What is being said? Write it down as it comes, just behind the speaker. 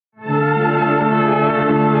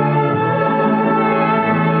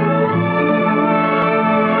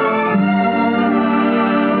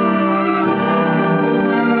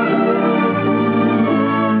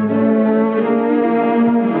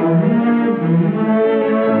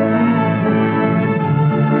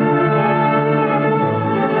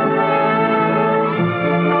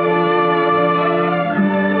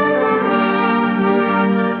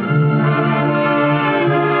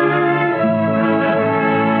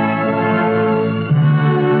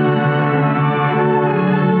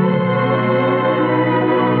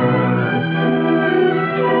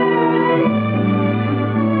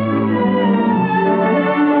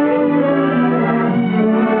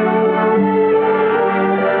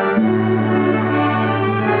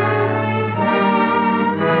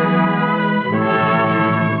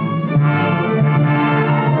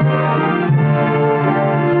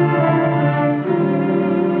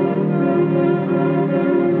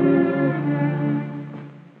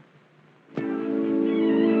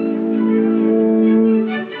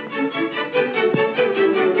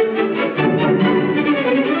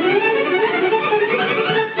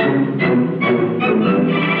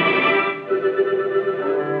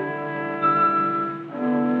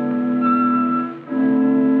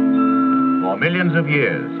millions of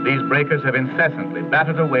years, these breakers have incessantly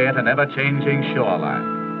battered away at an ever-changing shoreline.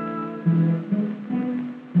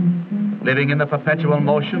 Living in the perpetual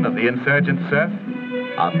motion of the insurgent surf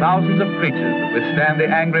are thousands of creatures that withstand the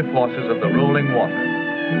angry forces of the rolling water.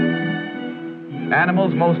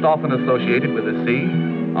 Animals most often associated with the sea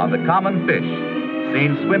are the common fish,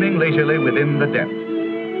 seen swimming leisurely within the depths.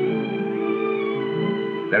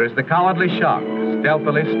 There is the cowardly shark,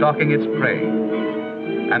 stealthily stalking its prey,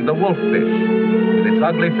 and the wolffish, with its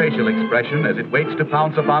ugly facial expression as it waits to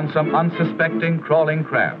pounce upon some unsuspecting crawling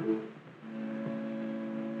crab.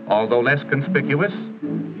 Although less conspicuous,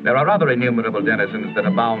 there are other innumerable denizens that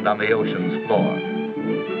abound on the ocean's floor.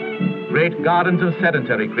 Great gardens of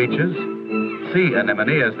sedentary creatures, sea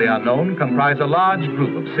anemone as they are known, comprise a large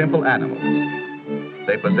group of simple animals.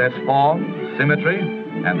 They possess form, symmetry,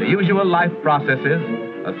 and the usual life processes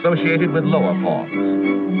associated with lower forms.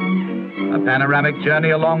 A panoramic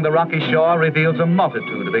journey along the rocky shore reveals a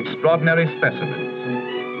multitude of extraordinary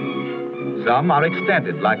specimens. Some are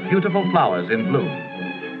extended like beautiful flowers in bloom.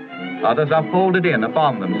 Others are folded in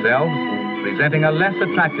upon themselves, presenting a less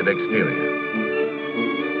attractive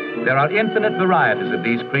exterior. There are infinite varieties of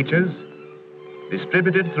these creatures,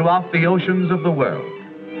 distributed throughout the oceans of the world.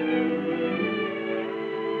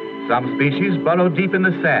 Some species burrow deep in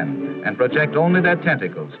the sand and project only their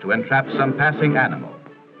tentacles to entrap some passing animal.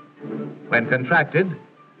 When contracted,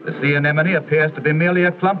 the sea anemone appears to be merely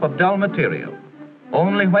a clump of dull material.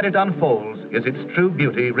 Only when it unfolds is its true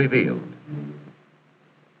beauty revealed.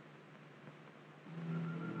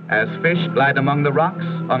 As fish glide among the rocks,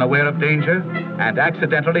 unaware of danger, and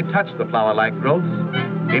accidentally touch the flower-like growths,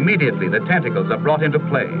 immediately the tentacles are brought into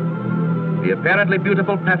play. The apparently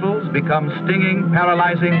beautiful petals become stinging,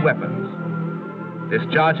 paralyzing weapons,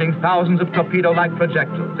 discharging thousands of torpedo-like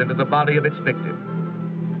projectiles into the body of its victim.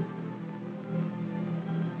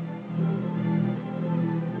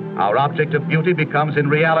 Our object of beauty becomes in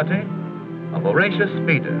reality a voracious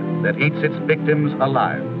feeder that eats its victims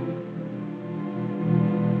alive.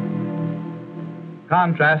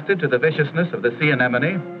 Contrasted to the viciousness of the sea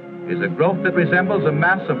anemone is a growth that resembles a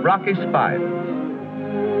mass of rocky spines.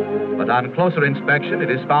 But on closer inspection,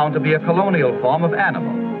 it is found to be a colonial form of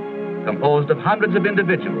animal, composed of hundreds of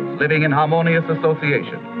individuals living in harmonious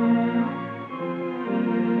association.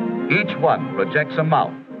 Each one projects a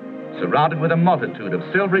mouth, surrounded with a multitude of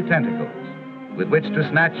silvery tentacles, with which to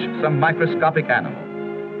snatch some microscopic animal.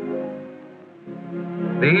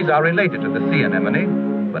 These are related to the sea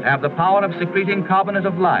anemone, but have the power of secreting carbonate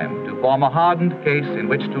of lime to form a hardened case in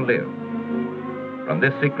which to live. From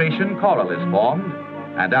this secretion, coral is formed,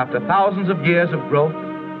 and after thousands of years of growth,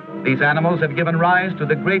 these animals have given rise to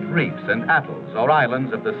the great reefs and atolls or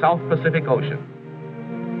islands of the South Pacific Ocean.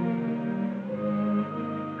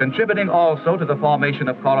 Contributing also to the formation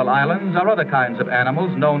of coral islands are other kinds of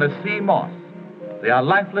animals known as sea moss. They are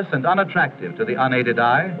lifeless and unattractive to the unaided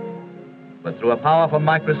eye, but through a powerful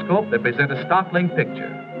microscope they present a startling picture.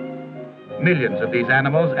 Millions of these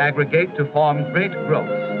animals aggregate to form great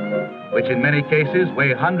growths, which in many cases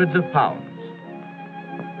weigh hundreds of pounds.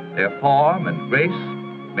 Their form and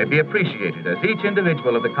grace may be appreciated as each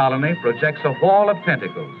individual of the colony projects a wall of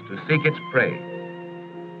tentacles to seek its prey.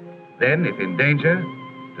 Then, if in danger,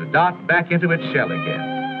 to dart back into its shell again.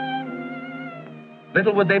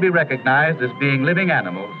 Little would they be recognized as being living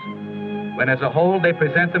animals when as a whole they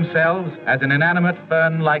present themselves as an inanimate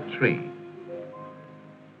fern-like tree.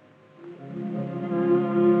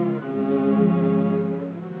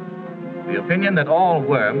 The opinion that all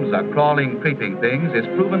worms are crawling, creeping things is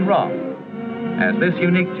proven wrong, as this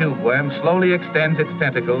unique tube worm slowly extends its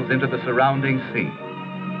tentacles into the surrounding sea.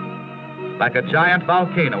 Like a giant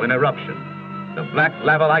volcano in eruption, the black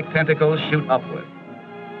lava-like tentacles shoot upward,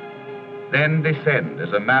 then descend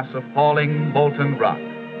as a mass of falling, molten rock.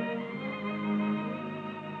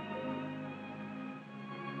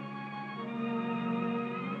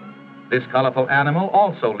 This colorful animal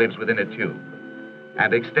also lives within a tube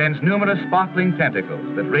and extends numerous sparkling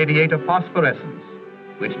tentacles that radiate a phosphorescence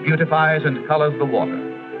which beautifies and colors the water.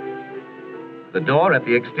 The door at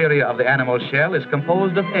the exterior of the animal's shell is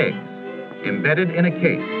composed of eggs embedded in a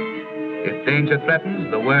case. If danger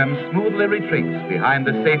threatens, the worm smoothly retreats behind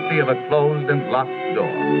the safety of a closed and locked door.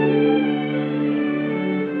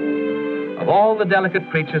 Of all the delicate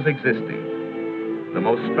creatures existing, the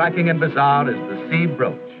most striking and bizarre is the sea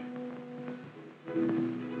brooch.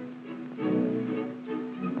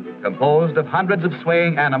 Composed of hundreds of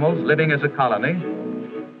swaying animals living as a colony,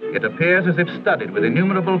 it appears as if studded with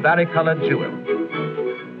innumerable varicolored jewels.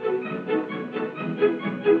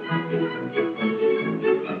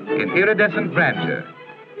 In iridescent grandeur,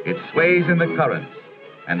 it sways in the currents,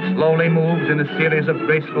 and slowly moves in a series of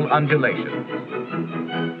graceful undulations.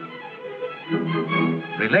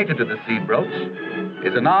 Related to the sea brooch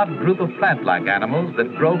is an odd group of plant-like animals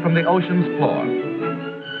that grow from the ocean's floor.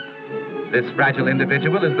 This fragile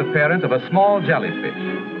individual is the parent of a small jellyfish.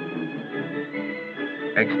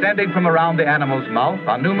 Extending from around the animal's mouth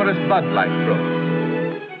are numerous bud-like growths.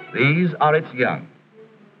 These are its young.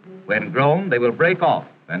 When grown, they will break off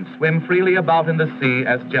and swim freely about in the sea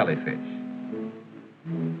as jellyfish.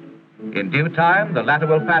 In due time, the latter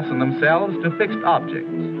will fasten themselves to fixed objects,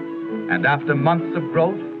 and after months of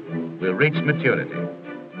growth, will reach maturity.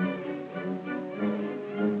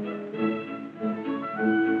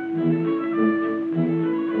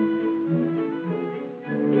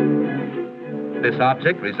 This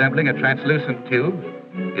object, resembling a translucent tube,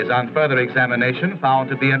 is on further examination found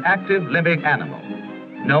to be an active living animal,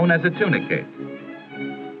 known as a tunicate.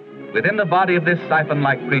 Within the body of this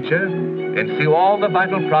siphon-like creature ensue all the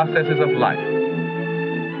vital processes of life.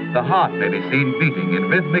 The heart may be seen beating in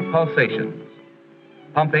rhythmic pulsations,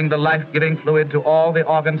 pumping the life-giving fluid to all the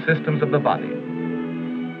organ systems of the body.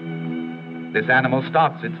 This animal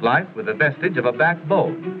starts its life with a vestige of a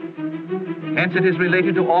backbone. Hence it is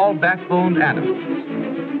related to all backboned animals.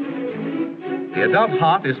 The adult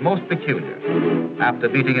heart is most peculiar. After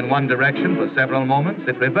beating in one direction for several moments,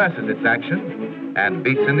 it reverses its action and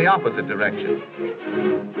beats in the opposite direction.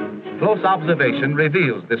 Close observation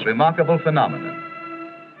reveals this remarkable phenomenon.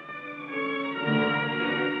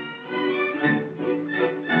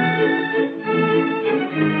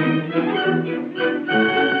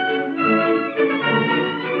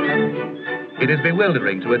 It is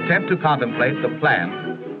bewildering to attempt to contemplate the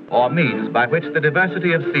plan or means by which the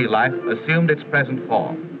diversity of sea life assumed its present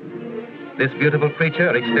form. This beautiful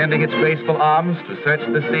creature, extending its graceful arms to search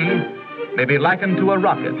the sea, may be likened to a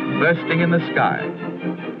rocket bursting in the sky.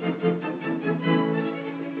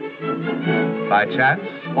 By chance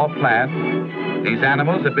or plan, these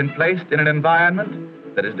animals have been placed in an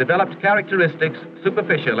environment that has developed characteristics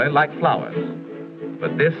superficially like flowers.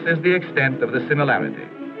 But this is the extent of the similarity.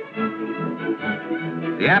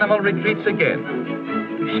 The animal retreats again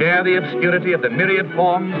to share the obscurity of the myriad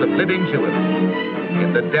forms of living jewels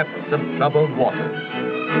in the depths of troubled waters.